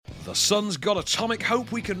The sun's got atomic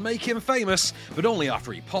hope we can make him famous, but only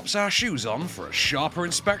after he pops our shoes on for a sharper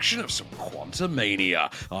inspection of some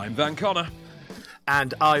Quantumania. I'm Van Connor.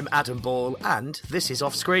 And I'm Adam Ball, and this is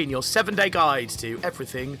Off Screen, your 7-day guide to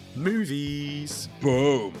everything movies.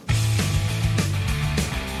 Boom.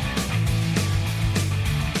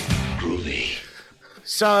 Groovy.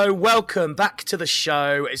 So, welcome back to the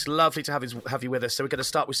show. It's lovely to have you with us. So, we're going to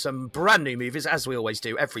start with some brand new movies, as we always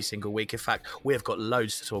do every single week. In fact, we've got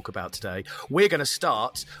loads to talk about today. We're going to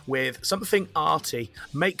start with something arty,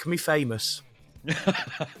 Make Me Famous.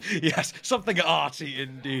 Yes, something arty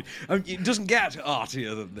indeed. It doesn't get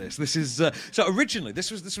artier than this. This is so originally this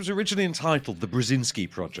was originally entitled The Brzezinski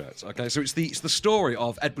Project. Okay, so it's the story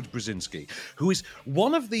of Edward Brzezinski, who is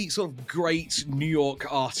one of the sort of great New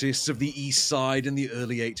York artists of the East Side in the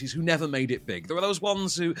early '80s who never made it big. There were those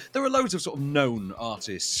ones who there were loads of sort of known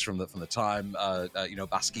artists from the time,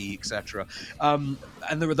 Basquiat, etc. And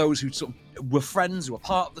there were those who sort of were friends, who were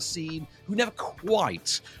part of the scene, who never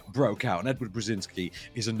quite broke out. And Edward Brzezinski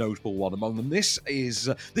is a notable one among them. This is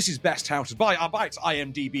best touted by its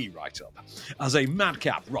IMDb write-up as a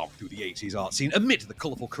madcap romp through the 80s art scene amid the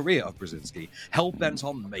colourful career of Brzezinski, hell-bent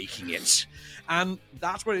on making it. And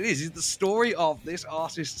that's what it is. It's the story of this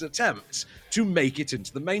artist's attempt to make it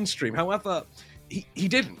into the mainstream. However, he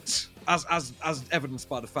didn't. As evidenced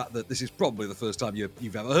by the fact that this is probably the first time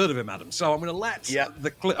you've ever heard of him, Adam. So I'm going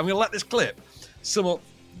to let this clip sum up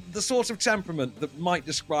the sort of temperament that might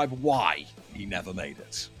describe why he never made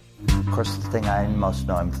it. Of course, the thing I most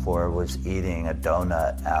know him for was eating a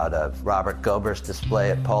donut out of Robert Gober's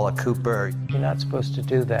display at Paula Cooper. You're not supposed to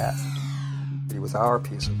do that. It was our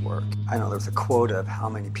piece of work. I know there was a quota of how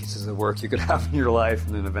many pieces of work you could have in your life,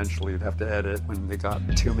 and then eventually you'd have to edit when they got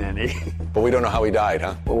too many. But we don't know how he died,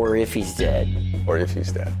 huh? Or if he's dead. Or if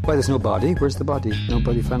he's dead. Why, there's no body? Where's the body?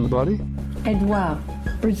 Nobody found the body? Edouard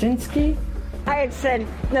Brzezinski? I had said,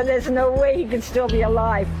 no, there's no way he could still be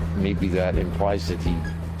alive. Maybe that implies that he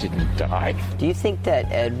didn't die. Do you think that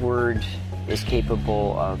Edward is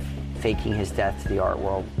capable of faking his death to the art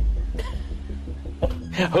world?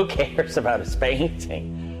 Who cares about his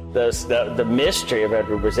painting? The mystery of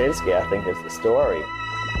Edward Brzezinski, I think, is the story.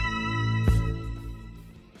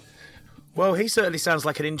 Well, he certainly sounds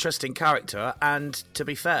like an interesting character, and to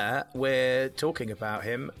be fair, we're talking about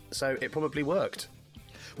him, so it probably worked.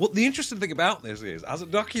 Well, the interesting thing about this is, as a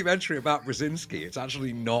documentary about Brzezinski, it's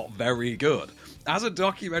actually not very good. As a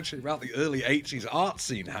documentary about the early 80s art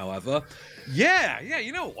scene, however, yeah,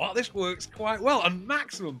 you know what? This works quite well. And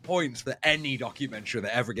maximum points for any documentary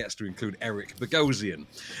that ever gets to include Eric Bogosian,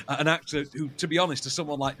 an actor who, to be honest, to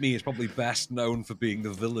someone like me, is probably best known for being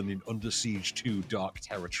the villain in Under Siege 2 Dark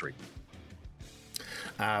Territory.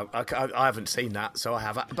 I haven't seen that, so I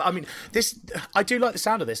have. But I mean, I do like the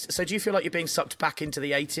sound of this. So do you feel like you're being sucked back into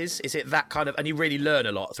the 80s? Is it that kind of... And you really learn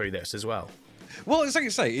a lot through this as well? Well, it's like you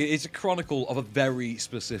say, it's a chronicle of a very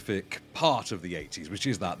specific part of the 80s, which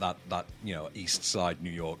is that East Side New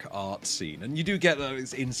York art scene. And you do get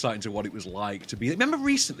this insight into what it was like to be... Remember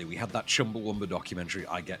recently we had that Chumbawamba documentary,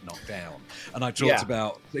 I Get Knocked Down. And I talked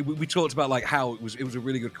about... We talked about like how it was a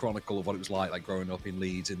really good chronicle of what it was like growing up in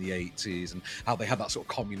Leeds in the 80s and how they had that sort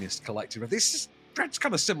of communist collective. This is... It's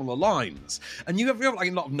kind of similar lines, and you have like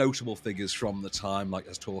a lot of notable figures from the time, like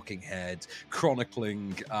as Talking Head,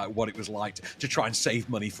 chronicling what it was like to try and save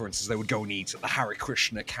money. For instance, they would go and eat at the Hare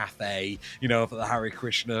Krishna cafe, for the Hare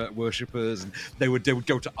Krishna worshippers, and they would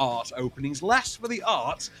go to art openings, less for the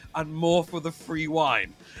art and more for the free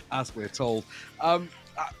wine, as we're told.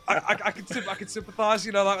 I can sympathise.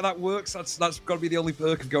 That works. That's got to be the only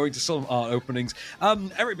perk of going to some art openings.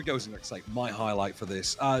 Eric Bogosian, like I say, my highlight for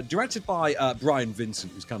this, directed by Brian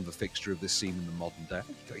Vincent, who's kind of a fixture of this scene in the modern day. I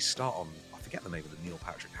think he got his start on, I forget the name of the Neil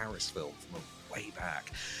Patrick Harris film from way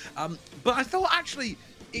back. But I thought actually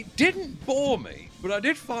it didn't bore me, but I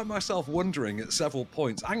did find myself wondering at several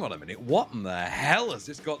points, hang on a minute, what in the hell has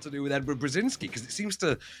this got to do with Edward Brzezinski? Because it seems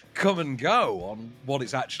to come and go on what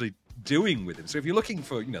it's actually doing with him. So if you're looking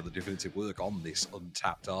for, the definitive work on this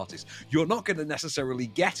untapped artist, you're not going to necessarily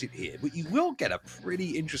get it here, but you will get a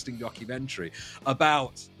pretty interesting documentary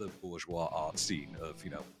about the bourgeois art scene of,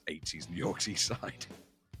 80s New York's East Side.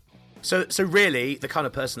 So really, the kind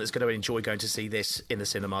of person that's going to enjoy going to see this in the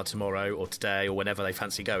cinema tomorrow or today or whenever they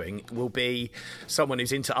fancy going will be someone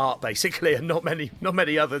who's into art, basically, and not many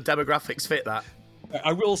other demographics fit that.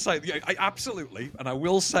 I will say, absolutely, and I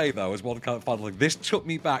will say, though, as one kind of final thing, this took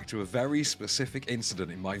me back to a very specific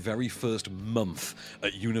incident in my very first month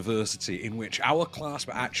at university in which our class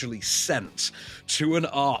were actually sent to an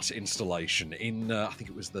art installation in, I think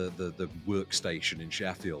it was the workstation in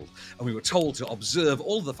Sheffield, and we were told to observe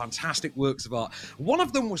all of the fantastic works of art. One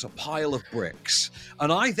of them was a pile of bricks,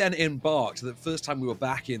 and I then embarked, the first time we were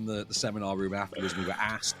back in the seminar room afterwards, we were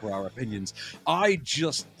asked for our opinions. I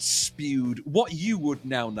just spewed what you would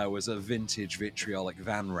now know as a vintage vitriolic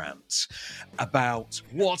van rant about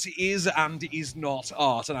what is and is not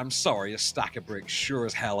art. And I'm sorry, a stack of bricks sure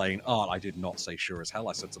as hell ain't art. I did not say sure as hell.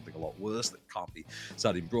 I said something a lot worse that can't be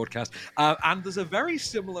said in broadcast. And there's a very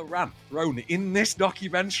similar rant thrown in this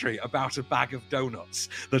documentary about a bag of donuts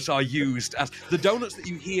that are used as the donuts that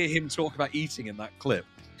you hear him talk about eating in that clip.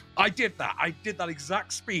 I did that. I did that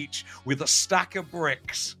exact speech with a stack of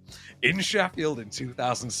bricks in Sheffield in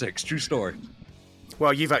 2006. True story.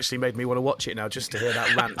 Well, you've actually made me want to watch it now just to hear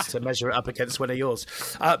that rant, to measure it up against one of yours.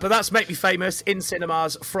 But that's Make Me Famous in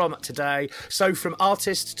cinemas from today. So from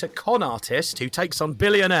artist to con artist who takes on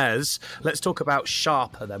billionaires, let's talk about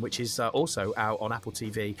Sharper then, which is also out on Apple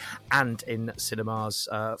TV and in cinemas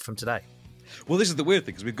from today. Well, this is the weird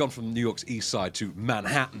thing, because we've gone from New York's East Side to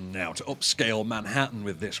Manhattan now, to upscale Manhattan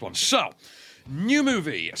with this one. So, new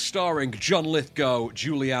movie starring John Lithgow,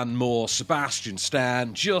 Julianne Moore, Sebastian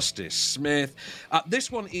Stan, Justice Smith.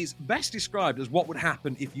 This one is best described as what would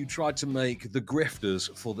happen if you tried to make The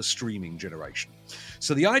Grifters for the streaming generation.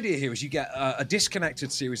 So the idea here is you get a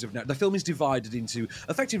disconnected series of... The film is divided into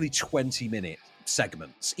effectively 20-minute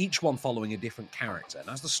segments, each one following a different character. And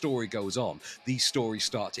as the story goes on, these stories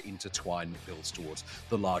start to intertwine and builds towards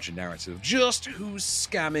the larger narrative of just who's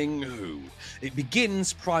scamming who. It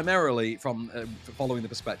begins primarily from following the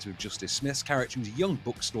perspective of Justice Smith's character, who's a young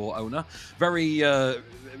bookstore owner, very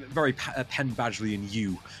Penn Badgley and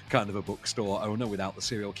You kind of a bookstore owner without the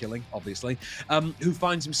serial killing, obviously, who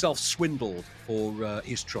finds himself swindled for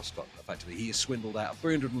his trust fund, effectively. He is swindled out of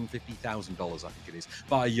 $350,000, I think it is,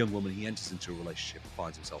 by a young woman he enters into a relationship and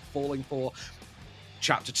finds himself falling for.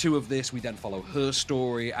 Chapter 2 of this, we then follow her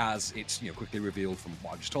story as it's quickly revealed from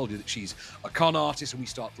what I've just told you that she's a con artist, and we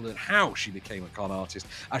start to learn how she became a con artist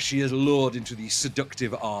as she is lured into the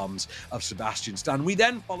seductive arms of Sebastian Stan. We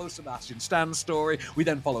then follow Sebastian Stan's story, we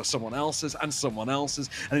then follow someone else's, and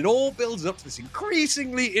it all builds up to this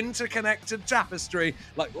increasingly interconnected tapestry,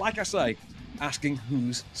 like I say, asking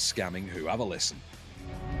who's scamming who. Have a listen.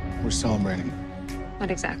 We're celebrating. What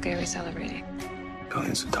exactly are we celebrating?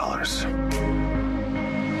 Billions of dollars.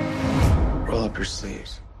 Roll up your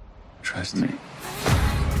sleeves. Trust me.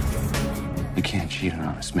 You can't cheat an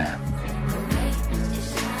honest man.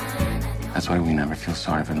 That's why we never feel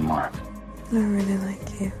sorry for the mark. I really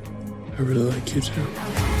like you. I really like you too.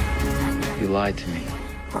 You lied to me.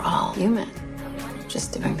 We're all human.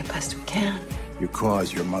 Just doing the best we can. You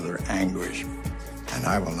cause your mother anguish, and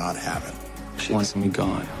I will not have it. She wants me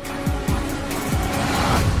gone.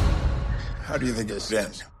 How do you think this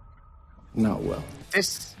ends? Not well.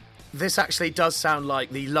 This actually does sound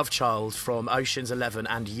like the love child from Ocean's 11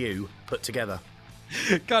 and You put together.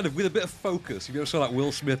 Kind of with a bit of focus. You ever saw that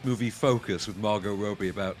Will Smith movie Focus with Margot Robbie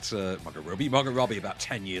about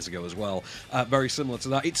 10 years ago as well. Very similar to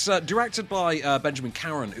that. It's directed by Benjamin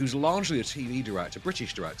Caron, who's largely a TV director,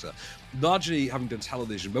 British director, largely having done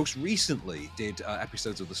television. Most recently did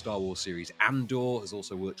episodes of the Star Wars series Andor, has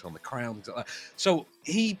also worked on The Crown, things like that. So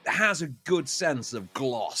he has a good sense of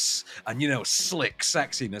gloss and, slick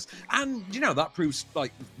sexiness. And, that proves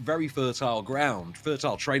like very fertile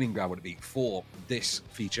training ground would it be for this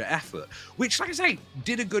feature effort, which, like I say,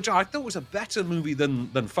 did a good job. I thought it was a better movie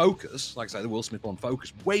than Focus. Like I say, the Will Smith one,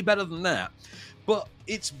 Focus, way better than that. But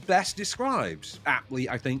it's best described, aptly,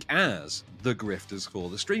 I think, as The Grifters for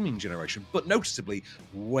the streaming generation, but noticeably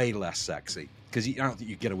way less sexy. Because I don't think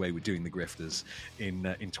you get away with doing The Grifters in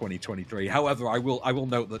 2023. However, I will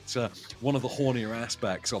note that one of the hornier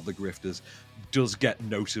aspects of The Grifters does get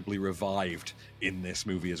notably revived in this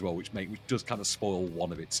movie as well, which does kind of spoil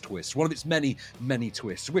one of its twists, one of its many, many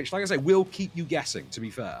twists, which, like I say, will keep you guessing, to be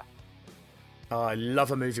fair. Oh, I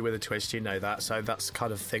love a movie with a twist, you know that. So that's the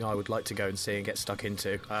kind of thing I would like to go and see and get stuck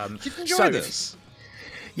into. You've enjoyed this?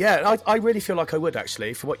 Yeah, I really feel like I would,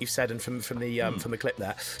 actually, for what you've said and from the clip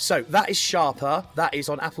there. So that is Sharper. That is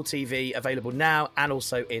on Apple TV, available now and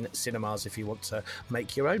also in cinemas if you want to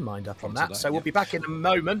make your own mind up on that. So we'll be back in a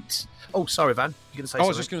moment. Oh, sorry, Van. You're going to say something? I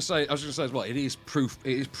was just going to say as well, it is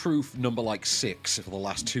proof number 6 for the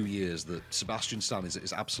last 2 years that Sebastian Stan is at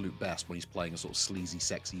his absolute best when he's playing a sort of sleazy,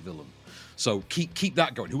 sexy villain. So keep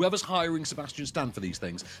that going. Whoever's hiring Sebastian Stan for these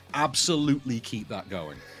things, absolutely keep that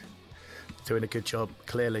going. Doing a good job,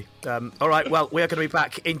 clearly. All right, well, we are going to be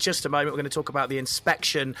back in just a moment. We're going to talk about the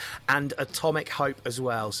inspection and atomic hope as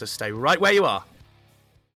well, so stay right where you are.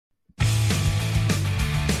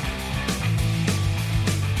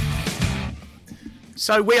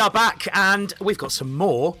 So we are back, and we've got some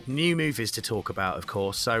more new movies to talk about, of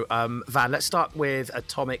course. So, Van, let's start with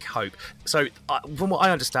Atomic Hope. So, from what I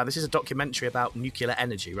understand, this is a documentary about nuclear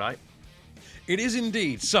energy, right? It is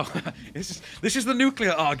indeed. So, this is the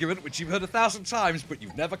nuclear argument, which you've heard 1,000 times, but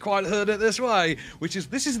you've never quite heard it this way, which is,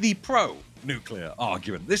 this is the pro-nuclear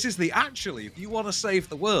argument. This is the, actually, if you want to save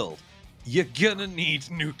the world, you're gonna need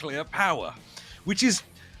nuclear power, which is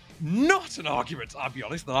not an argument, I'll be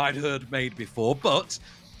honest, that I'd heard made before, but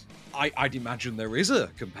I'd imagine there is a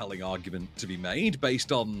compelling argument to be made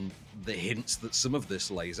based on the hints that some of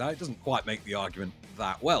this lays out. It doesn't quite make the argument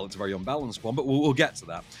that well. It's a very unbalanced one, but we'll get to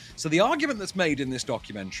that. So the argument that's made in this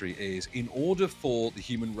documentary is, in order for the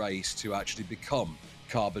human race to actually become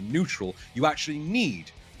carbon neutral, you actually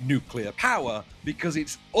need nuclear power because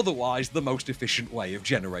it's otherwise the most efficient way of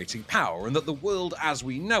generating power, and that the world as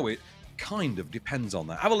we know it kind of depends on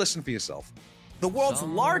that. Have a listen for yourself. The world's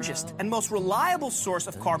largest and most reliable source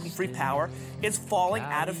of carbon-free power is falling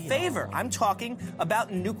out of favor. I'm talking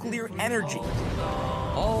about nuclear energy.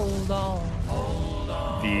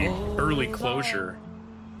 The early closure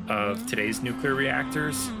of today's nuclear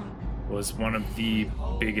reactors was one of the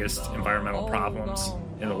biggest environmental problems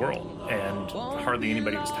in the world, and hardly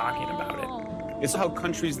anybody was talking about it. It's how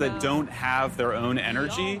countries that don't have their own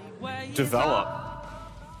energy develop.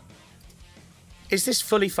 Is this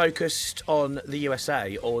fully focused on the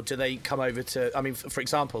USA, or do they come over to, I mean, for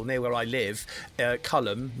example, near where I live,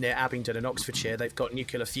 Culham, near Abingdon in Oxfordshire, they've got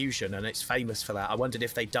nuclear fusion, and it's famous for that. I wondered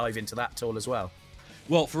if they dive into that at all as well.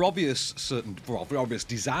 Well, for obvious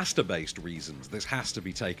disaster-based reasons, this has to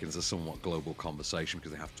be taken as a somewhat global conversation,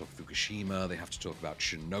 because they have to talk Fukushima, they have to talk about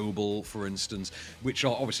Chernobyl, for instance, which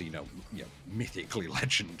are obviously, you know mythically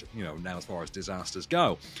legend, now as far as disasters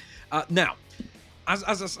go. Now, As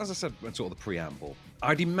I said in sort of the preamble,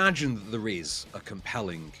 I'd imagine that there is a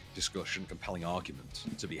compelling discussion, compelling argument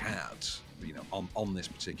to be had, on this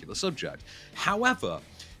particular subject. However,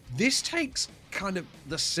 this takes kind of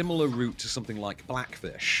the similar route to something like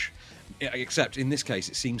Blackfish, except in this case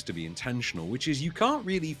it seems to be intentional, which is you can't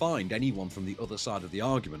really find anyone from the other side of the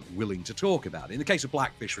argument willing to talk about it. In the case of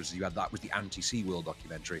Blackfish, as you had, that was the anti-SeaWorld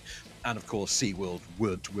documentary, and of course SeaWorld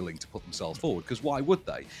weren't willing to put themselves forward, because why would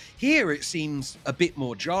they? Here it seems a bit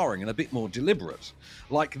more jarring and a bit more deliberate,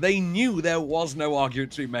 like they knew there was no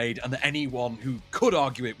argument to be made and that anyone who could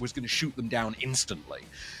argue it was going to shoot them down instantly.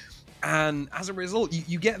 And as a result,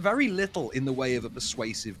 you get very little in the way of a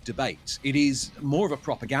persuasive debate. It is more of a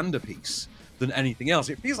propaganda piece than anything else.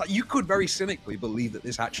 It feels like you could very cynically believe that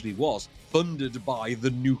this actually was funded by the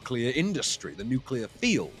nuclear industry, the nuclear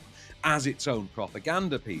field, as its own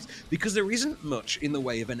propaganda piece, because there isn't much in the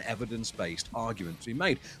way of an evidence-based argument to be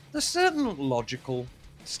made. There's certain logical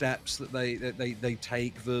steps that they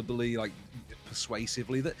take verbally, like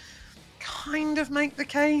persuasively, that kind of make the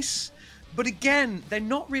case. But again, they're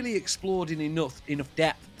not really explored in enough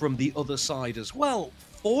depth from the other side as well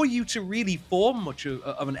for you to really form much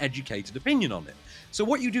of an educated opinion on it. So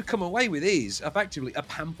what you do come away with is effectively a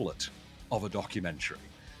pamphlet of a documentary,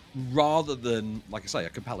 rather than, like I say, a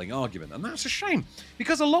compelling argument. And that's a shame,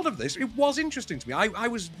 because a lot of this, it was interesting to me. I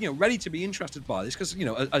was ready to be interested by this, because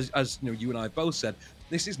as you and I both said,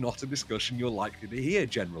 this is not a discussion you're likely to hear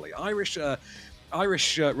generally.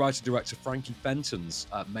 Irish writer-director Frankie Fenton's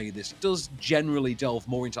made this. It does generally delve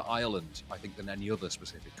more into Ireland, I think, than any other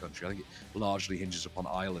specific country. I think it largely hinges upon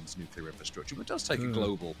Ireland's nuclear infrastructure, but it does take a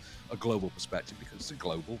global perspective, because it's a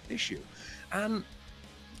global issue. And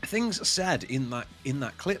things said in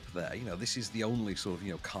that clip there, this is the only sort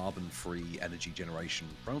of carbon-free energy generation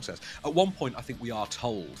process. At one point, I think we are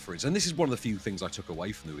told, for instance, and this is one of the few things I took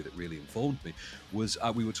away from the movie that really informed me, was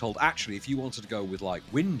we were told, actually, if you wanted to go with like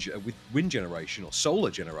wind generation or solar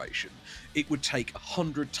generation, it would take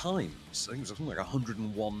 100 times, I think it was something like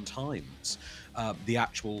 101 times the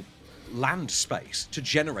actual land space to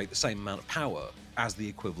generate the same amount of power as the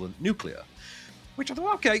equivalent nuclear. Which I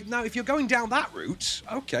thought, okay, now if you're going down that route,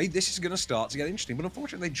 okay, this is going to start to get interesting. But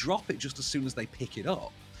unfortunately, they drop it just as soon as they pick it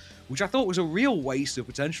up, which I thought was a real waste of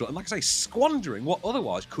potential. And like I say, squandering what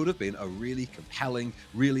otherwise could have been a really compelling,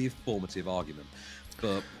 really informative argument.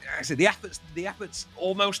 But like I said, the effort's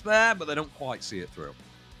almost there, but they don't quite see it through.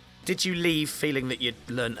 Did you leave feeling that you'd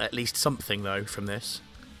learned at least something, though, from this?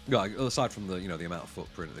 No, aside from the the amount of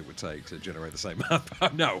footprint it would take to generate the same amount of power,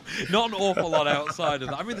 no, not an awful lot outside of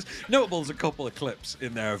that. I mean, there's a couple of clips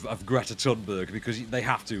in there of Greta Thunberg, because they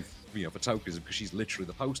have to for tokenism, because she's literally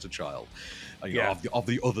the poster child Yeah. of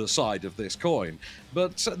the other side of this coin.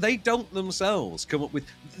 But they don't themselves come up with...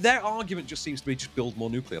 Their argument just seems to be just build more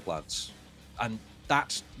nuclear plants. And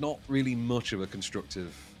that's not really much of a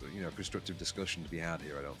constructive discussion to be had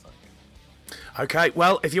here, I don't think. Okay,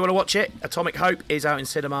 well, if you want to watch it, Atomic Hope is out in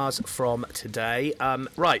cinemas from today.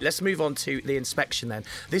 Right, let's move on to The Inspection then.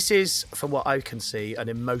 This is, from what I can see, an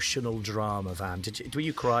emotional drama, Van. Were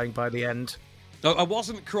you crying by the end? No, I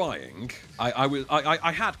wasn't crying.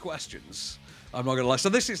 I had questions. I'm not going to lie. So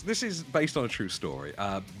this is based on a true story,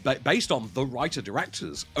 based on the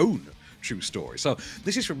writer-director's own true story. So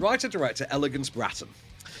this is from writer-director Elegance Bratton,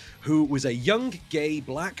 who was a young gay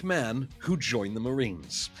black man who joined the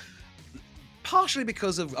Marines. Partially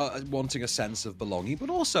because of wanting a sense of belonging,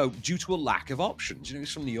 but also due to a lack of options.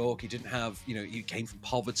 He's from New York. He didn't have, he came from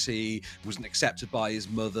poverty, wasn't accepted by his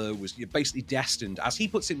mother, was basically destined, as he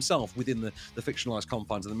puts himself within the fictionalized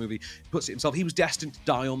confines of the movie, puts it himself, he was destined to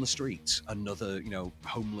die on the street, another,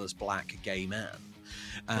 homeless black gay man.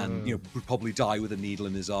 And, would probably die with a needle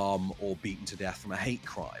in his arm or beaten to death from a hate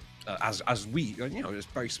crime. As we, it's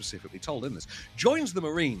very specifically told in this. Joins the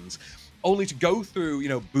Marines, only to go through,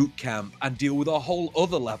 boot camp and deal with a whole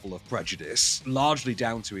other level of prejudice, largely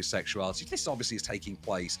down to his sexuality. This obviously is taking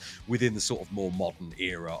place within the sort of more modern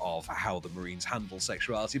era of how the Marines handle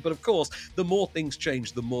sexuality. But of course, the more things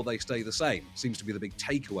change, the more they stay the same. Seems to be the big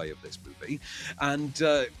takeaway of this movie. And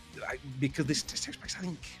because this takes place, I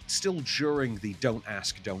think, still during the don't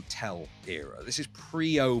ask, don't tell era. This is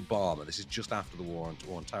pre-Obama. This is just after the War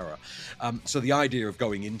on Terror. So the idea of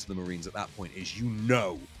going into the Marines at that point is, you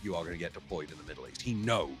are going to get deployed in the Middle East. He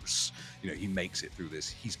knows, he makes it through this.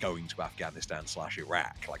 He's going to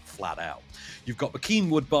Afghanistan/Iraq, like flat out. You've got Bokeem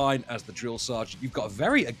Woodbine as the drill sergeant. You've got a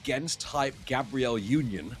very against-type Gabrielle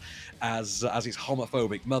Union as his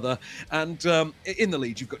homophobic mother. And in the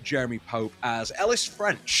lead, you've got Jeremy Pope as Ellis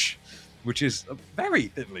French, which is a very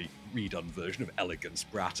thinly redone version of Elegance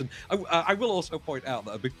Bratton. I will also point out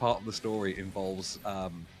that a big part of the story involves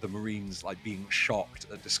the Marines being shocked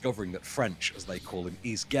at discovering that French, as they call him,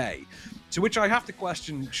 is gay. To which I have to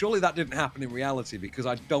question, surely that didn't happen in reality, because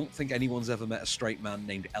I don't think anyone's ever met a straight man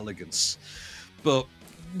named Elegance. But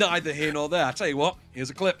neither here nor there. I tell you what, here's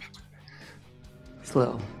a clip. This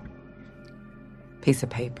little piece of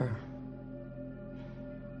paper.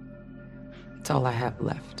 It's all I have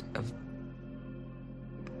left of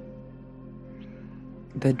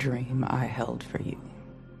the dream I held for you.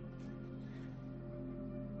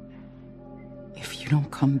 If you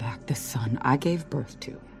don't come back, the son I gave birth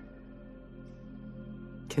to,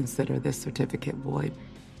 consider this certificate void.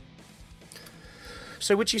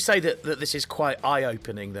 So would you say that this is quite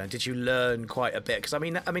eye-opening then? Did you learn quite a bit? Because I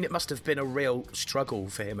mean, it must have been a real struggle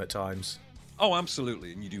for him at times. Oh,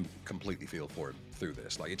 absolutely, and you do completely feel for him through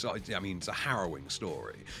this. It's a harrowing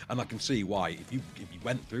story, and I can see why if you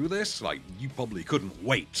went through this, you probably couldn't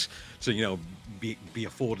wait to be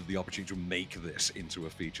afforded the opportunity to make this into a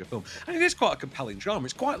feature film. And it is quite a compelling drama.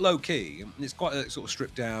 It's quite low key. It's quite a sort of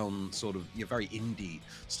stripped down, sort of very indie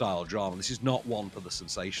style drama. This is not one for the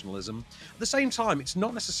sensationalism. At the same time, it's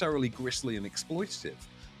not necessarily grisly and exploitative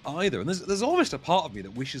either, and there's almost a part of me that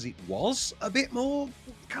wishes it was a bit more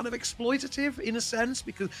kind of exploitative in a sense,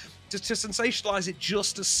 because to sensationalize it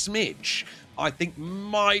just a smidge, I think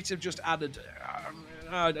might have just added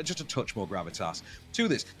just a touch more gravitas to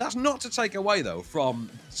this. That's not to take away though from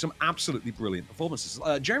some absolutely brilliant performances.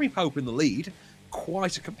 Jeremy Pope in the lead,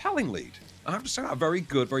 quite a compelling lead. I have to say that, a very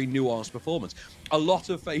good, very nuanced performance. A lot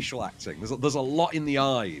of facial acting. There's a lot in the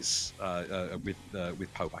eyes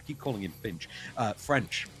with Pope. I keep calling him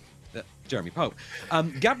French. Jeremy Pope.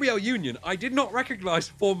 Gabrielle Union, I did not recognize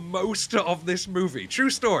for most of this movie. True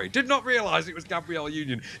story. Did not realize it was Gabrielle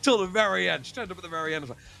Union till the very end. She turned up at the very end. I was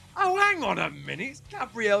like, oh, hang on a minute. It's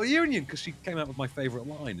Gabrielle Union. Because she came out with my favorite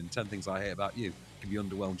line in 10 Things I Hate About You. You can be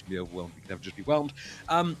underwhelmed, you can be overwhelmed, you can never just be whelmed.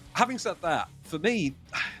 Having said that, for me,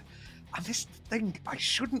 and this thing,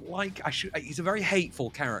 he's a very hateful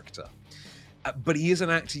character. But he is an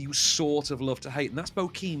actor you sort of love to hate. And that's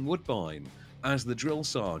Bokeem Woodbine as the drill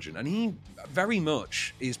sergeant, and he very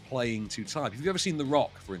much is playing to type. If you've ever seen The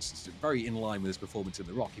Rock, for instance, it's very in line with his performance in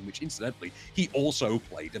The Rock, in which, incidentally, he also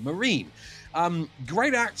played a Marine.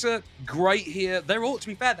 Great actor, great here. They're all, to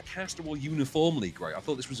be fair, the cast are all uniformly great. I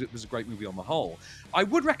thought this was a great movie on the whole. I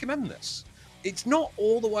would recommend this. It's not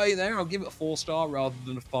all the way there. I'll give it a 4-star rather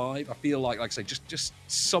than a 5. I feel like I say, just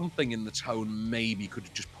something in the tone maybe could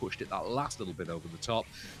have just pushed it that last little bit over the top.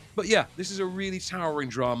 But yeah, this is a really towering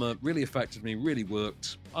drama, really affected me, really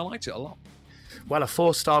worked. I liked it a lot. Well, a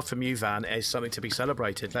 4-star from you, Van, is something to be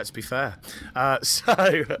celebrated, let's be fair.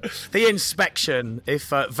 So, The Inspection, if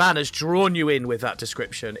Van has drawn you in with that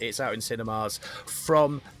description, it's out in cinemas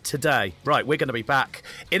from today. Right, we're going to be back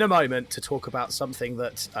in a moment to talk about something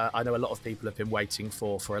that I know a lot of people have been waiting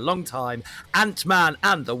for a long time. Ant-Man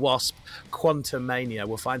and the Wasp, Quantumania.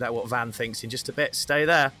 We'll find out what Van thinks in just a bit. Stay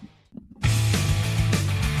there.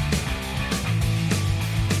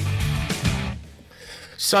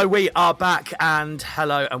 So we are back, and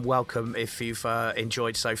hello and welcome if you've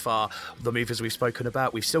enjoyed so far the movies we've spoken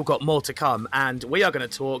about. We've still got more to come, and we are going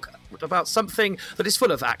to talk about something that is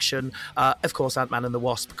full of action. Of course, Ant-Man and the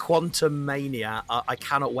Wasp, Quantumania. I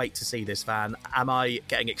cannot wait to see this, Van. Am I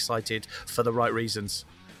getting excited for the right reasons?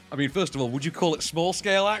 I mean, first of all, would you call it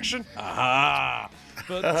small-scale action? Aha!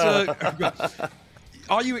 But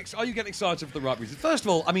are you getting excited for the right reasons? First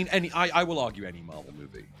of all, I mean, I will argue any Marvel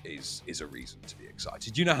movie is a reason to be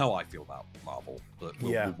excited. You know how I feel about Marvel, but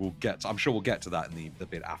we'll get. I'm sure we'll get to that in the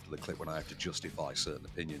bit after the clip when I have to justify certain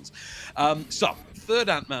opinions. So, third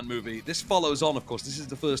Ant-Man movie. This follows on, of course. This is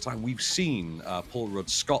the first time we've seen Paul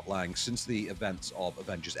Rudd's Scott Lang since the events of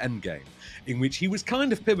Avengers Endgame, in which he was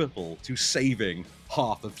kind of pivotal to saving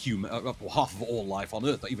half of all life on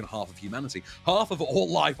Earth, not even half of humanity, half of all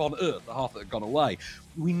life on Earth, the half that had gone away.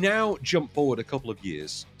 We now jump forward a couple of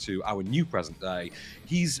years to our new present day.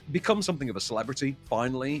 He's become something of a celebrity,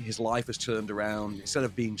 finally. His life has turned around. Instead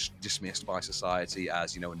of being dismissed by society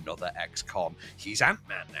as, another ex-con, he's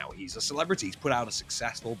Ant-Man now. He's a celebrity. He's put out a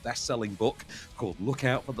successful best-selling book called Look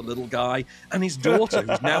Out for the Little Guy. And his daughter,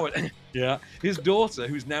 who's now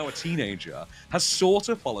a teenager, has sort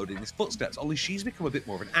of followed in his footsteps, only she's become a bit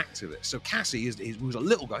more of an activist. So Cassie, who's a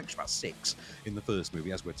little guy, she's about 6 in the first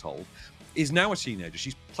movie, as we're told, is now a teenager.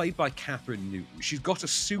 She's played by Catherine Newton. She's got a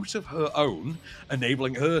suit of her own,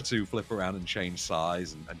 enabling her to flip around and change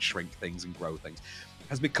size and shrink things and grow things.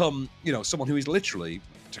 Has become, someone who is literally,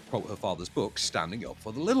 to quote her father's book, standing up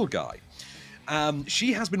for the little guy.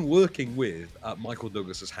 She has been working with Michael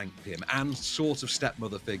Douglas as Hank Pym and sort of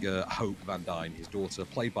stepmother figure Hope Van Dyne, his daughter,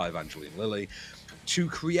 played by Evangeline Lilly, to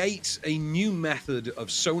create a new method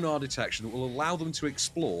of sonar detection that will allow them to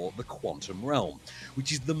explore the quantum realm,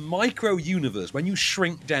 which is the micro-universe. When you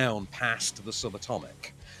shrink down past the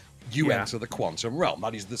subatomic, you enter the quantum realm.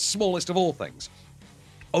 That is the smallest of all things.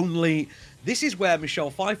 Only this is where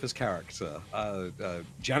Michelle Pfeiffer's character,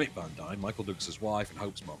 Janet Van Dyne, Michael Douglas's wife and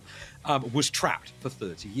Hope's mom, was trapped for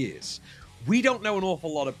 30 years. We don't know an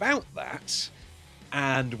awful lot about that.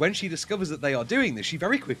 And when she discovers that they are doing this, she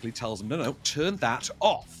very quickly tells them, no, turn that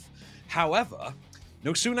off. However,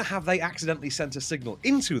 no sooner have they accidentally sent a signal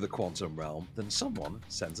into the quantum realm than someone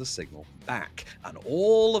sends a signal back. And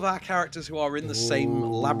all of our characters who are in the same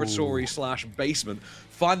laboratory/basement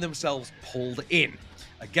find themselves pulled in,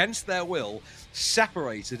 against their will,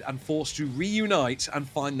 separated and forced to reunite and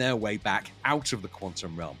find their way back out of the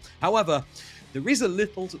quantum realm. However, there is a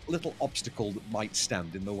little obstacle that might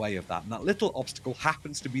stand in the way of that, and that little obstacle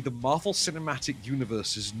happens to be the Marvel Cinematic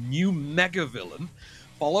Universe's new mega-villain.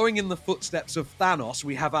 Following in the footsteps of Thanos,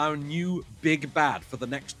 we have our new big bad for the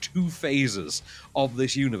next 2 phases of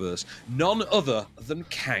this universe. None other than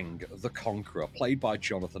Kang the Conqueror, played by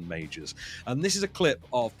Jonathan Majors. And this is a clip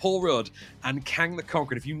of Paul Rudd and Kang the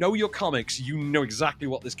Conqueror. If you know your comics, you know exactly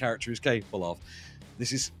what this character is capable of.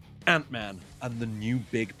 This is Ant-Man and the new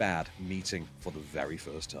big bad meeting for the very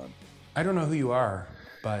first time. I don't know who you are,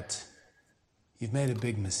 but you've made a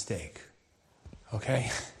big mistake,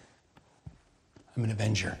 okay? I'm an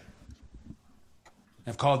Avenger.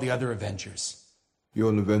 I've called the other Avengers. You're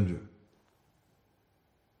an Avenger.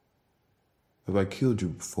 Have I killed you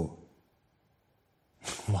before?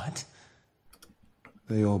 What?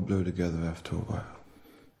 They all blur together after a while.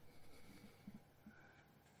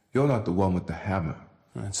 You're not the one with the hammer.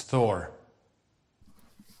 That's Thor.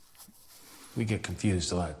 We get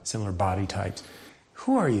confused a lot. Similar body types.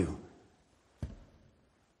 Who are you?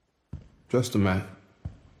 Just a man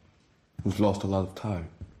who's lost a lot of time,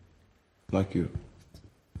 like you.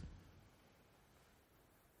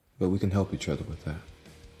 But we can help each other with that.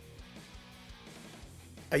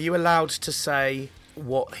 Are you allowed to say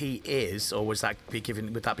what he is, or would that be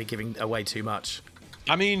giving away too much?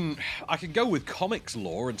 I mean, I could go with comics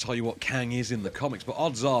lore and tell you what Kang is in the comics, but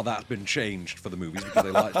odds are that's been changed for the movies because they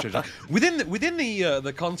like to change that. Within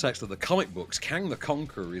the context of the comic books, Kang the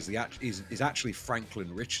Conqueror is actually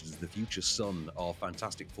Franklin Richards, the future son of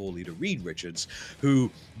Fantastic Four leader Reed Richards, who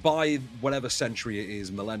by whatever century it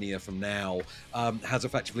is, millennia from now, has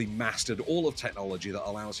effectively mastered all of technology that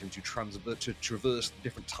allows him to traverse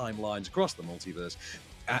different timelines across the multiverse.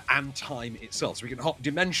 and time itself. So he can hop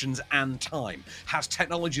dimensions and time. Has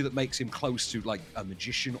technology that makes him close to like a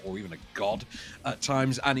magician or even a god at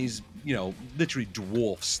times, and he's, you know, literally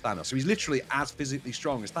dwarfs Thanos. So he's literally as physically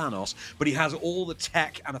strong as Thanos, but he has all the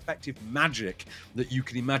tech and effective magic that you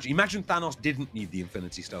can imagine. Imagine Thanos didn't need the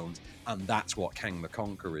Infinity Stones, and that's what Kang the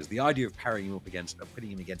Conqueror is. The idea of putting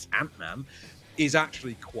him against Ant-Man is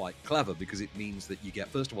actually quite clever, because it means that you get,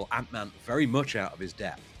 first of all, Ant-Man very much out of his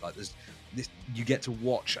depth. Like you get to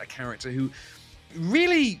watch a character who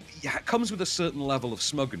really comes with a certain level of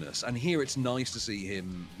smugness, and here it's nice to see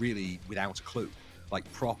him really without a clue, like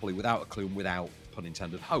properly without a clue and without, pun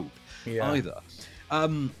intended, hope either.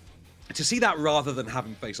 To see that rather than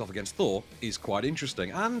having face off against Thor is quite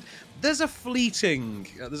interesting, and there's a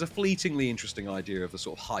fleetingly interesting idea of the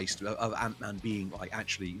sort of heist of Ant-Man being like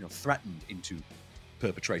actually, you know, threatened into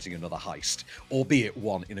perpetrating another heist, albeit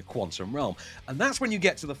one in a quantum realm. And that's when you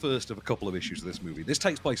get to the first of a couple of issues of this movie. This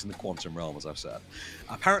takes place in the quantum realm, as I've said.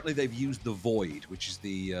 Apparently they've used the Void, which is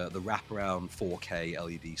the wraparound 4K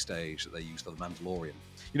LED stage that they use for the Mandalorian.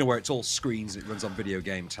 You know, where it's all screens and it runs on video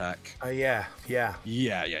game tech. Yeah.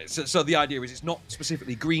 So the idea is it's not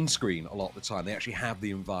specifically green screen a lot of the time. They actually have the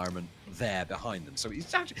environment there behind them. So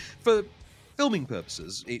it's actually, for filming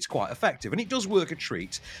purposes, it's quite effective, and it does work a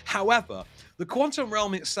treat. However, the quantum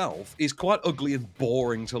realm itself is quite ugly and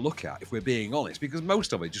boring to look at, if we're being honest, because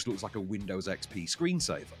most of it just looks like a Windows XP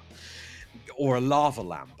screensaver. Or a lava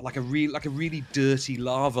lamp, like a really dirty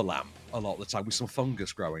lava lamp a lot of the time with some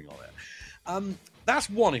fungus growing on it.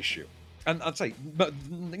 That's one issue. And I'd say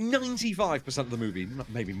 95% of the movie,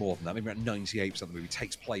 maybe more than that, maybe about 98% of the movie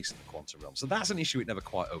takes place in the quantum realm. So that's an issue it never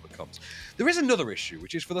quite overcomes. There is another issue,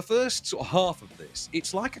 which is for the first sort of half of this,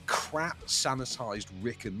 it's like a crap sanitized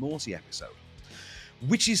Rick and Morty episode.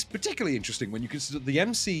 Which is particularly interesting when you consider the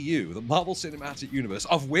MCU, the Marvel Cinematic Universe,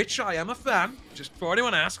 of which I am a fan, just before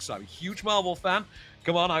anyone asks, I'm a huge Marvel fan.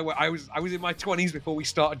 Come on, I was in my 20s before we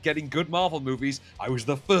started getting good Marvel movies. I was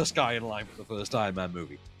the first guy in line for the first Iron Man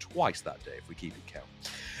movie. Twice that day, if we keep it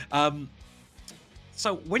count.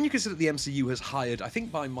 So when you consider the MCU has hired, I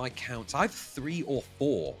think by my counts, I have 3 or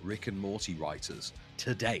 4 Rick and Morty writers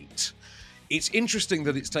to date. It's interesting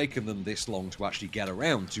that it's taken them this long to actually get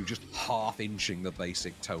around to just half-inching the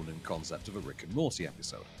basic tone and concept of a Rick and Morty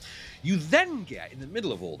episode. You then get, in the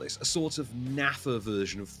middle of all this, a sort of naff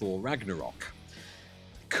version of Thor Ragnarok,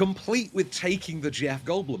 complete with taking the Jeff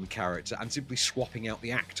Goldblum character and simply swapping out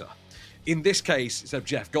the actor. In this case, instead of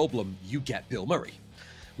Jeff Goldblum, you get Bill Murray,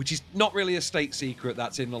 which is not really a state secret.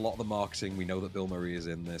 That's in a lot of the marketing. We know that Bill Murray is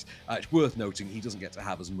in this. It's worth noting he doesn't get to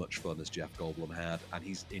have as much fun as Jeff Goldblum had, and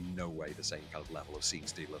he's in no way the same kind of level of scene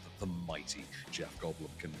stealer that the mighty Jeff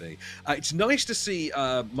Goldblum can be. It's nice to see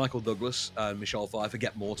Michael Douglas and Michelle Pfeiffer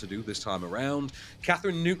get more to do this time around.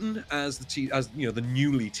 Catherine Newton as the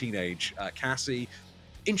newly teenage Cassie.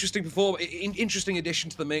 Interesting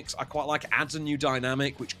addition to the mix. I quite like, adds a new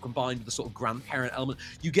dynamic, which combined with the sort of grandparent element,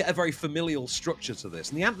 you get a very familial structure to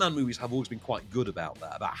this. And the Ant-Man movies have always been quite good about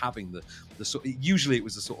that, about having the sort. Usually it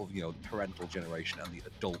was the sort of, you know, the parental generation and the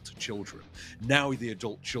adult children. Now the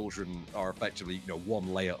adult children are effectively, you know,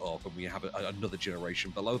 one layer up, and we have another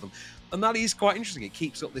generation below them, and that is quite interesting. It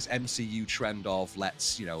keeps up this MCU trend of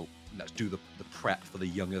let's do the prep for the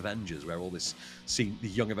Young Avengers, where all this the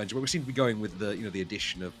Young Avengers, where we seem to be going with the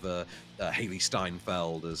addition of Haley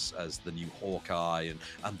Steinfeld as the new Hawkeye,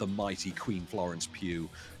 and the mighty Queen Florence Pugh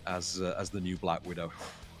as the new Black Widow.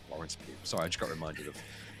 Florence Pugh. Sorry, I just got reminded of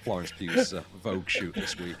Florence Pugh's Vogue shoot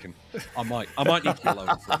this week, and I might need to be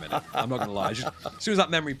alone for a minute. I'm not going to lie. As soon as that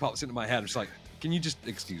memory pops into my head, I'm just like, can you just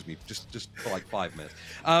excuse me, just for like 5 minutes?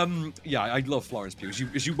 I love Florence Pugh,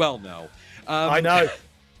 as you well know. I know.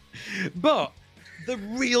 But the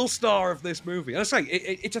real star of this movie, and I say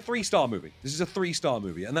it's a 3-star movie. This is a 3-star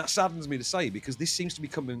movie, and that saddens me to say, because this seems to be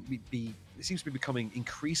becoming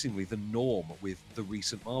increasingly the norm with the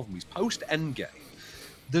recent Marvel movies. Post Endgame,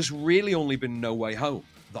 there's really only been No Way Home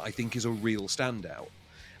that I think is a real standout.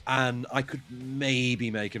 And I could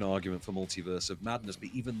maybe make an argument for Multiverse of Madness, but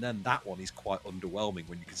even then, that one is quite underwhelming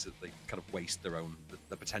when you consider they kind of waste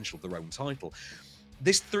the potential of their own title.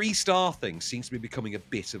 This 3-star thing seems to be becoming a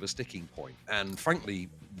bit of a sticking point. And frankly,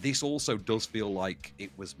 this also does feel like it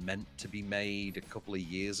was meant to be made a couple of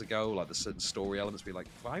years ago. Like, there's certain story elements be like,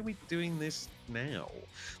 why are we doing this now?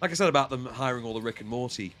 Like I said about them hiring all the Rick and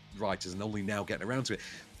Morty writers and only now getting around to it.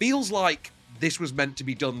 Feels like this was meant to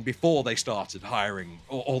be done before they started hiring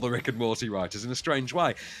all the Rick and Morty writers in a strange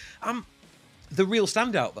way. The real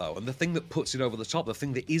standout, though, and the thing that puts it over the top, the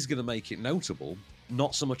thing that is going to make it notable,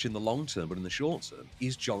 not so much in the long term, but in the short term,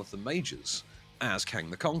 is Jonathan Majors as Kang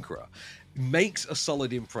the Conqueror. Makes a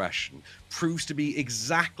solid impression, proves to be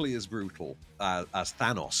exactly as brutal as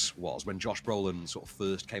Thanos was when Josh Brolin sort of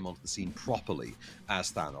first came onto the scene properly as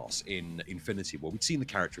Thanos in Infinity War. We'd seen the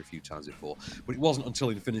character a few times before, but it wasn't until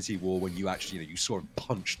Infinity War when you actually, you saw him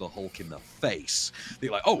punch the Hulk in the face that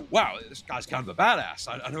you're like, oh wow, this guy's kind of a badass.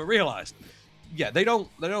 I never realized. Yeah, they don't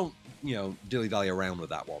dilly-dally around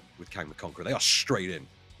with that one with Kang the Conqueror. They are straight in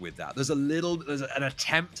with that. There's an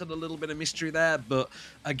attempt at a little bit of mystery there, but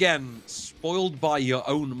again, spoiled by your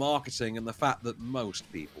own marketing and the fact that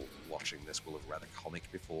most people watching this will have read a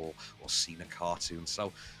comic before or seen a cartoon,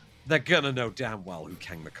 so they're gonna know damn well who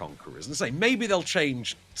Kang the Conqueror is. And say maybe they'll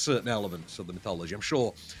change certain elements of the mythology. I'm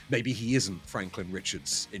sure maybe he isn't Franklin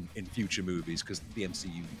Richards in future movies because the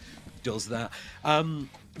MCU does that.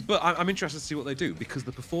 But I'm interested to see what they do because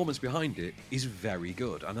the performance behind it is very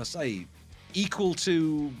good, and I say equal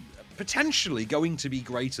to, potentially going to be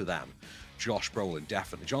greater than Josh Brolin,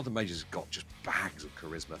 definitely. Jonathan Majors has got just bags of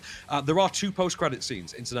charisma. There are 2 post-credit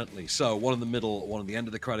scenes, incidentally, so one in the middle, one at the end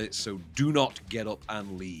of the credits, so do not get up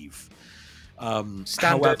and leave. Standard.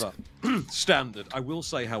 However, standard. I will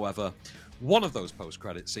say, however, one of those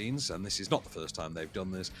post-credit scenes, and this is not the first time they've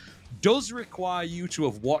done this, does require you to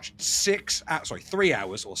have watched 3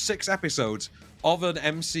 hours or 6 episodes of an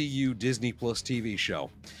MCU Disney Plus TV show,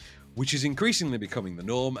 which is increasingly becoming the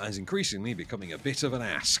norm and is increasingly becoming a bit of an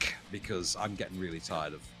ask, because I'm getting really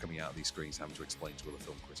tired of coming out of these screens having to explain to other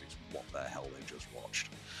film critics what the hell they just watched.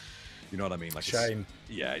 You know what I mean? Like, shame.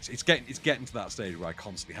 It's getting to that stage where I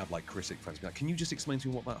constantly have like critic friends be like, "Can you just explain to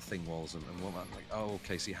me what that thing was?" And what that, like, oh,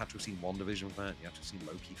 okay, so you had to have seen WandaVision for that, you had to have seen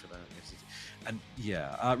Loki for that,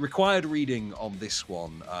 and required reading on this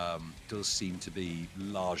one does seem to be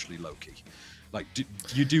largely Loki. Like,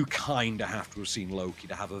 you do kind of have to have seen Loki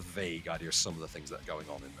to have a vague idea of some of the things that are going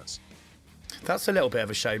on in this. That's a little bit of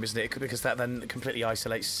a shame, isn't it? Because that then completely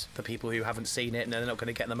isolates the people who haven't seen it and they're not going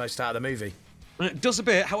to get the most out of the movie. It does a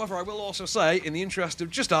bit. However, I will also say, in the interest of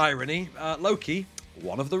just irony, Loki,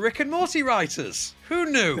 one of the Rick and Morty writers. Who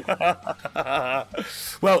knew?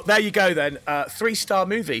 Well, there you go then. 3-star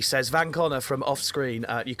movie, says Van Connor from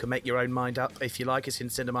Offscreen. You can make your own mind up if you like. It's in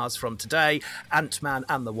cinemas from today. Ant-Man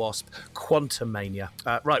and the Wasp, Quantumania.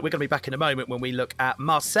 Right, we're going to be back in a moment when we look at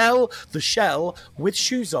Marcel the Shell with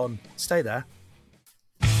shoes on. Stay there.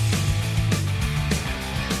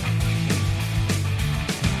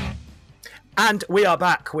 And we are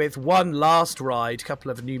back with one last ride, a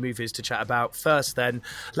couple of new movies to chat about. First then,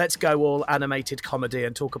 let's go all animated comedy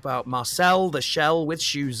and talk about Marcel the Shell with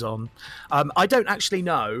shoes on. I don't actually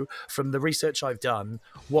know, from the research I've done,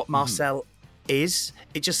 what Marcel is.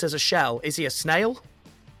 It just says a shell. Is he a snail?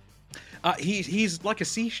 He's like a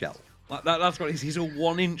seashell. That's what he's a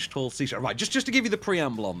 1-inch tall seashell. Right, just to give you the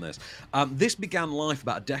preamble on this. This began life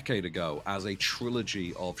about a decade ago as a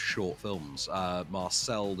trilogy of short films.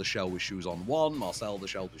 Marcel the Shell with Shoes on 1, Marcel the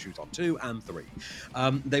Shell with Shoes on 2, and 3.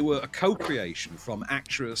 They were a co-creation from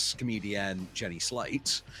actress, comedian Jenny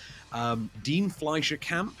Slate, Dean Fleischer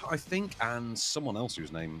Camp, I think, and someone else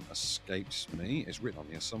whose name escapes me. It's written on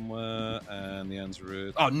here somewhere, and the answer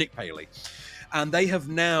is... Nick Paley. And they have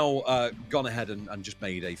now gone ahead and just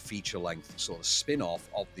made a feature-length sort of spin-off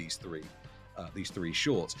of these three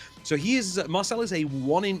shorts. So Marcel is a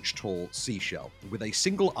 1-inch tall seashell with a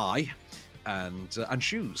single eye and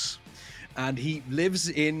shoes. And he lives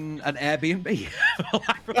in an Airbnb.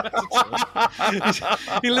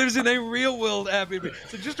 He lives in a real-world Airbnb.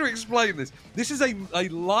 So just to explain this is a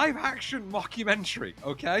live-action mockumentary,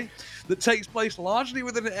 okay, that takes place largely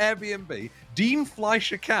within an Airbnb. Dean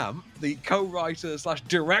Fleischer Camp, the co-writer /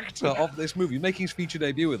 director of this movie, making his feature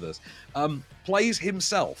debut with us, plays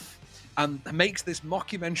himself and makes this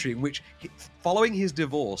mockumentary in which, following his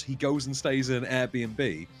divorce, he goes and stays in an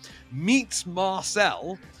Airbnb, meets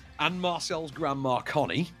Marcel and Marcel's grandma,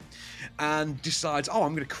 Connie, and decides,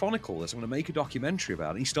 I'm going to chronicle this. I'm going to make a documentary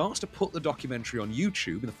about it. He starts to put the documentary on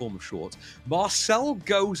YouTube in the form of shorts. Marcel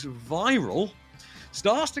goes viral,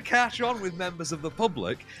 starts to catch on with members of the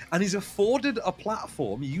public, and is afforded a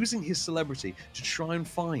platform using his celebrity to try and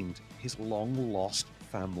find his long-lost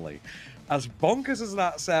family. As bonkers as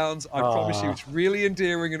that sounds, I promise you it's really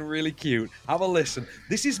endearing and really cute. Have a listen.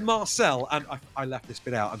 This is Marcel, and I left this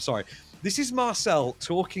bit out, I'm sorry. This is Marcel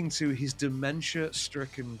talking to his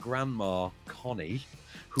dementia-stricken grandma, Connie,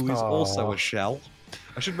 who is also a shell.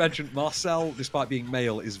 I should mention, Marcel, despite being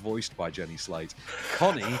male, is voiced by Jenny Slate.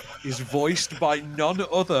 Connie is voiced by none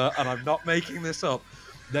other, and I'm not making this up,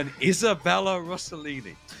 than Isabella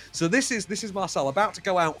Rossellini. So this is Marcel about to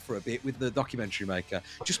go out for a bit with the documentary maker,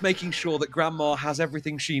 just making sure that Grandma has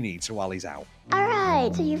everything she needs while he's out. All right.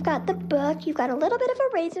 Right, so you've got the book, you've got a little bit of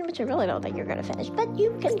a raisin, which I really don't think you're going to finish, but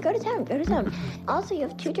you can go to town. Also, you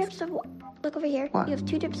have 2 drips of look over here. What? You have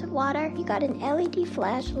 2 drips of water. You got an LED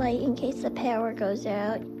flashlight in case the power goes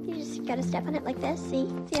out. You just gotta step on it like this. See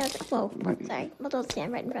how it's... Whoa, sorry. Well, don't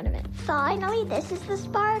stand right in front of it. Finally, this is the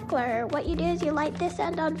sparkler. What you do is you light this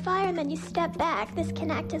end on fire and then you step back. This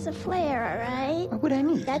can act as a flare, alright? What would I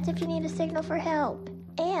need? That's if you need a signal for help.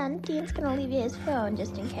 And Dean's gonna leave you his phone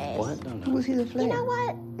just in case. What? Who was he the flare? You know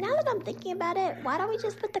what? Now that I'm thinking about it, why don't we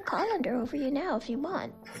just put the colander over you now if you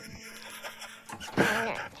want?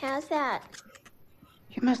 How's that?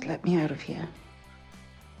 You must let me out of here.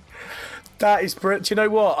 That is brilliant. Do you know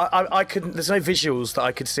what? I couldn't. There's no visuals that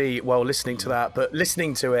I could see while listening to that, but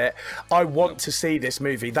listening to it, I want to see this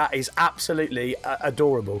movie. That is absolutely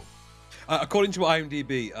adorable. According to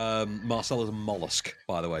IMDb, Marcel is a mollusk,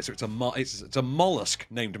 by the way. So it's a mollusk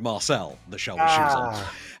named Marcel, the shell with shoes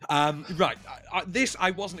on. Right. This,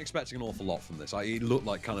 I wasn't expecting an awful lot from this. It looked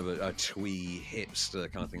like kind of a twee hipster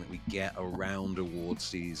kind of thing that we get around award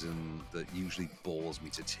season that usually bores me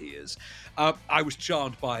to tears. I was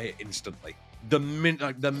charmed by it instantly. The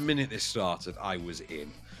minute this started, I was in.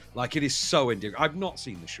 Like, it is so endearing. I've not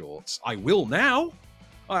seen the shorts. I will now.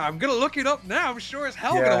 I'm going to look it up now. I'm sure as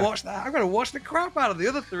hell going to watch that. I'm going to watch the crap out of the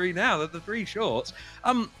other 3 now, the 3 shorts.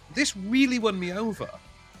 This really won me over.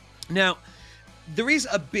 Now, there is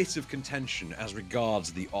a bit of contention as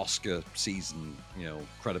regards the Oscar season,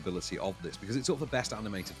 credibility of this, because it's up for Best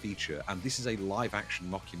Animated Feature, and this is a live-action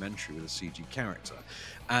mockumentary with a CG character.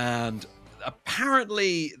 And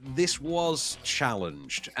apparently this was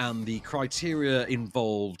challenged, and the criteria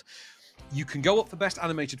involved... You can go up for Best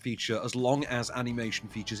Animated Feature as long as animation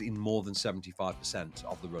features in more than 75%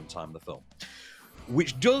 of the runtime of the film.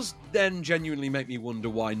 Which does then genuinely make me wonder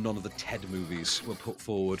why none of the Ted movies were put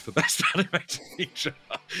forward for Best Animated Feature,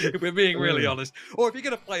 if we're being really honest. Or if you're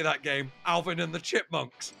going to play that game, Alvin and the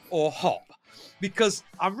Chipmunks or Hop. Because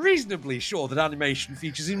I'm reasonably sure that animation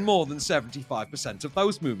features in more than 75% of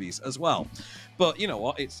those movies as well. But you know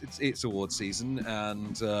what? It's award season,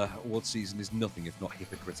 and award season is nothing if not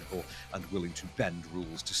hypocritical and willing to bend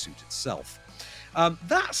rules to suit itself.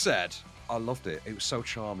 That said, I loved it. It was so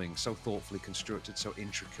charming, so thoughtfully constructed, so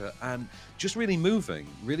intricate, and just really moving,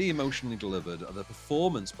 really emotionally delivered. The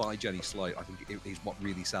performance by Jenny Slate, I think, is what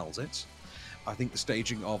really sells it. I think the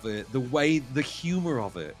staging of it, the humour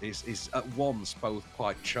of it is at once both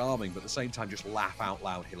quite charming, but at the same time just laugh out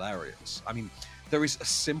loud hilarious. I mean, there is a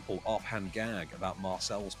simple offhand gag about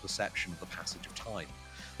Marcel's perception of the passage of time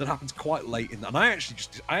that happens quite late in, and I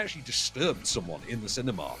actually disturbed someone in the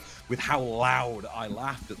cinema with how loud I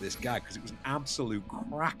laughed at this gag, because it was an absolute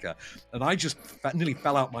cracker, and I just nearly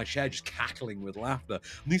fell out my chair just cackling with laughter,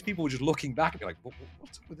 and these people were just looking back and be like, what's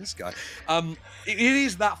up with this guy? It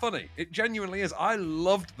is that funny. It genuinely is. I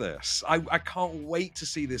loved this. I can't wait to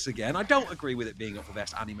see this again. I don't agree with it being up for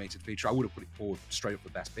Best Animated Feature. I would have put it forward straight up for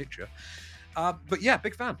Best Picture. But yeah,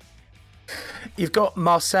 big fan. You've got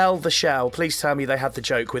Marcel the Shell. Please tell me they had the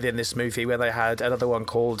joke within this movie where they had another one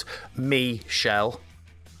called Me Shell.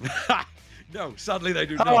 No, sadly they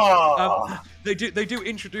do not. They do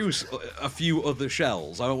introduce a few other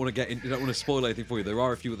shells. I don't want to spoil anything for you. There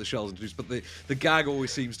are a few other shells introduced, but the gag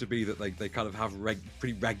always seems to be that they kind of have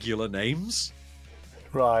pretty regular names.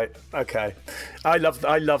 Right. Okay. I love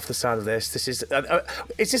the sound of this. Is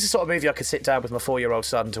this the sort of movie I could sit down with my 4-year-old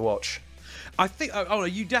son to watch? I think,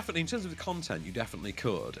 you definitely, in terms of the content, you definitely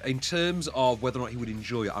could. In terms of whether or not he would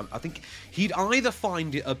enjoy it, I think he'd either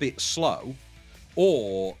find it a bit slow,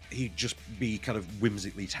 or he'd just be kind of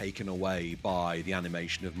whimsically taken away by the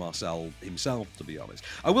animation of Marcel himself, to be honest.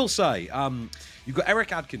 I will say, you've got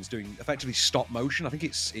Eric Adkins doing effectively stop motion. I think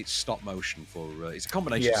it's stop motion for... it's a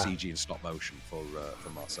combination of CG and stop motion for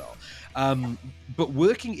Marcel. But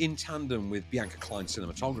working in tandem with Bianca Klein's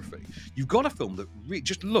cinematography, you've got a film that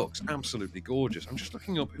just looks absolutely gorgeous. I'm just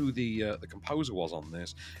looking up who the composer was on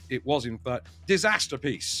this. It was, in fact,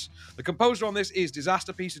 Disasterpiece. The composer on this is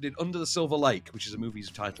Disasterpiece, who did Under the Silver Lake, which is a movie's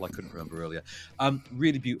title I couldn't remember earlier.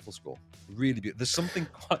 Really beautiful score. Really beautiful. There's something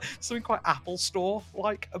quite Apple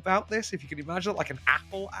Store-like about this, if you can imagine it, like an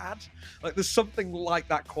Apple ad. Like, there's something like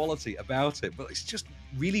that quality about it, but it's just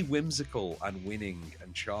really whimsical and winning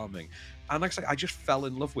and charming. And like I say, I just fell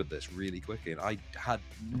in love with this really quickly, and I had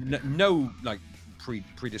no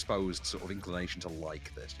predisposed sort of inclination to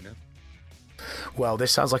like this, Well,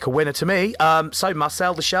 this sounds like a winner to me. So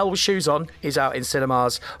Marcel the Shell with Shoes On is out in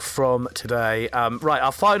cinemas from today. Right,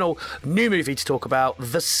 our final new movie to talk about,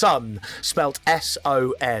 The Son, spelt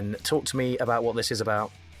S-O-N. Talk to me about what this is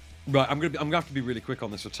about. Right, I'm gonna have to be really quick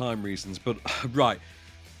on this for time reasons, but right.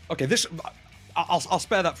 Okay, this... I'll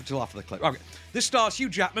spare that for till after the clip. Okay, this stars Hugh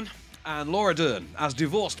Jackman and Laura Dern as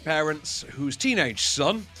divorced parents whose teenage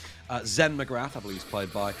son, Zen McGrath, I believe he's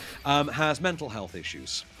played by, has mental health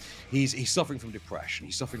issues. He's suffering from depression.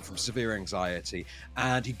 He's suffering from severe anxiety,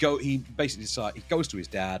 and he basically decides he goes to his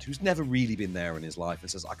dad, who's never really been there in his life, and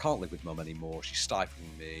says, "I can't live with Mum anymore. She's stifling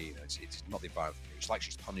me. You know, it's not the environment for me. It's like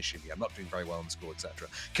she's punishing me. I'm not doing very well in school, etc.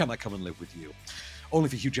 Can I come and live with you?" Only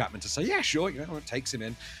for Hugh Jackman to say, "Yeah, sure." You know, it takes him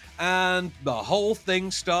in, and the whole thing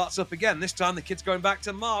starts up again. This time, the kid's going back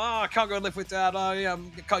to Mum. "Oh, I can't go and live with Dad.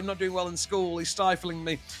 I'm not doing well in school. He's stifling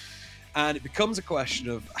me." And it becomes a question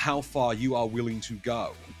of how far you are willing to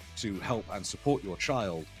go to help and support your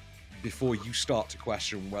child before you start to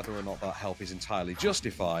question whether or not that help is entirely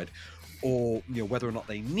justified, or whether or not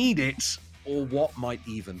they need it, or what might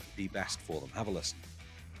even be best for them. Have a listen.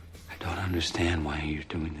 I don't understand why you're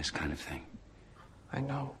doing this kind of thing. I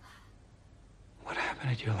know. What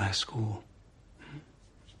happened at your last school?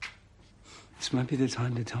 This might be the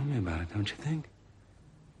time to tell me about it, don't you think?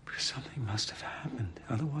 Because something must have happened.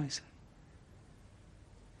 Otherwise...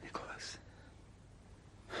 Nicholas.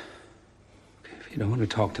 Okay, if you don't want to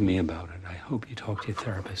talk to me about it, I hope you talk to your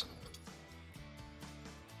therapist.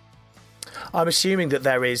 I'm assuming that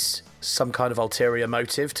there is some kind of ulterior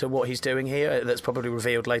motive to what he's doing here that's probably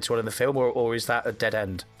revealed later on in the film, or is that a dead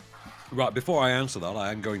end? Right, before I answer that,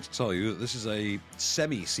 I am going to tell you that this is a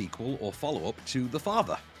semi-sequel or follow-up to The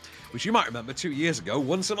Father, which you might remember 2 years ago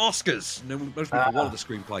won some Oscars, mostly for one of the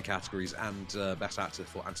screenplay categories, and Best Actor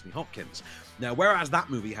for Anthony Hopkins. Now, whereas that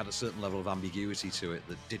movie had a certain level of ambiguity to it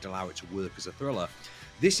that did allow it to work as a thriller,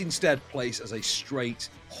 this instead plays as a straight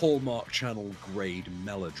Hallmark Channel grade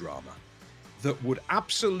melodrama that would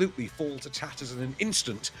absolutely fall to tatters in an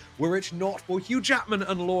instant were it not for Hugh Jackman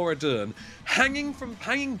and Laura Dern hanging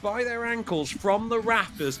by their ankles from the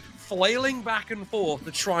rafters, flailing back and forth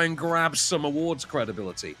to try and grab some awards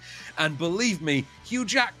credibility. And believe me, Hugh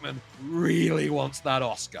Jackman really wants that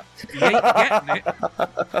Oscar. He ain't getting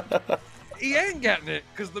it. He ain't getting it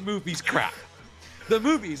because the movie's crap. The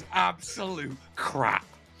movie's absolute crap.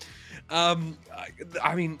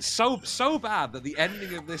 I mean, so bad that the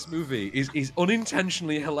ending of this movie is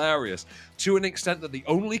unintentionally hilarious to an extent that the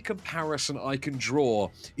only comparison I can draw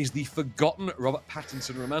is the forgotten Robert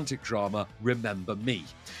Pattinson romantic drama Remember Me.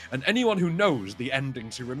 And anyone who knows the ending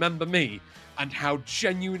to Remember Me and how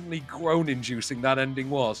genuinely groan-inducing that ending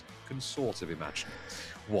was can sort of imagine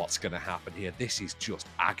what's going to happen here. This is just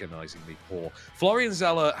agonizingly poor. Florian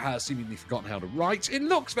Zeller has seemingly forgotten how to write. It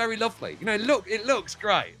looks very lovely. It looks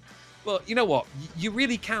great. But you know what? You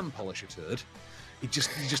really can polish a turd.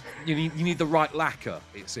 You need the right lacquer,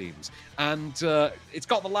 it seems. And it's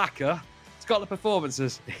got the lacquer, it's got the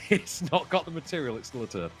performances, it's not got the material, it's still a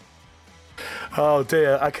turd. Oh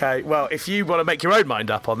dear, okay. Well, if you want to make your own mind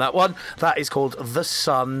up on that one, that is called The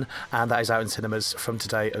Sun, and that is out in cinemas from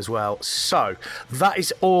today as well. So, that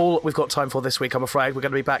is all we've got time for this week, I'm afraid. We're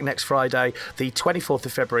going to be back next Friday, the 24th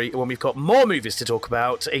of February, when we've got more movies to talk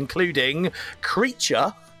about, including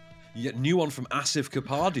Creature. Yeah, new one from Asif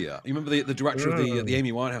Kapadia. You remember the director of the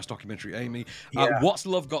Amy Winehouse documentary, Amy? Yeah. What's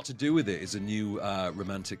Love Got to Do with It is a new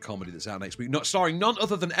romantic comedy that's out next week, starring none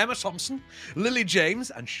other than Emma Thompson, Lily James,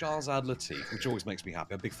 and Shahzad Latif, which always makes me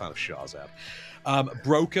happy. I'm a big fan of Shahzad.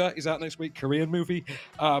 Broker is out next week, Korean movie.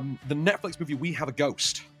 The Netflix movie We Have a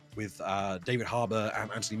Ghost with David Harbour and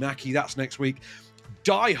Anthony Mackie, that's next week.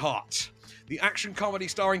 Die Hard, the action comedy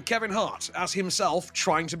starring Kevin Hart as himself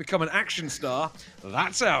trying to become an action star.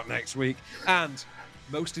 That's out next week. And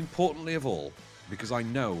most importantly of all, because I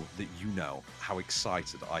know that you know how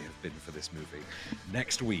excited I have been for this movie,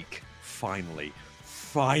 next week, finally,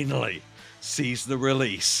 sees the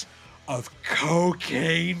release of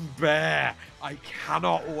Cocaine Bear. I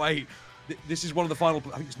cannot wait. This is one of the final,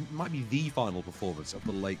 I think it might be the final performance of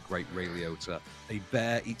the late, great Ray Liotta. A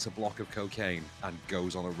bear eats a block of cocaine and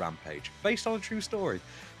goes on a rampage. Based on a true story.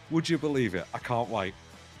 Would you believe it? I can't wait.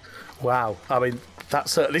 Wow. I mean, that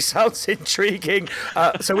certainly sounds intriguing.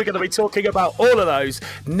 So we're going to be talking about all of those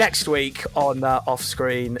next week on Off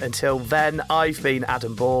Screen. Until then, I've been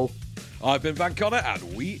Adam Ball. I've been Van Connor,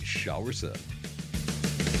 and we shall return.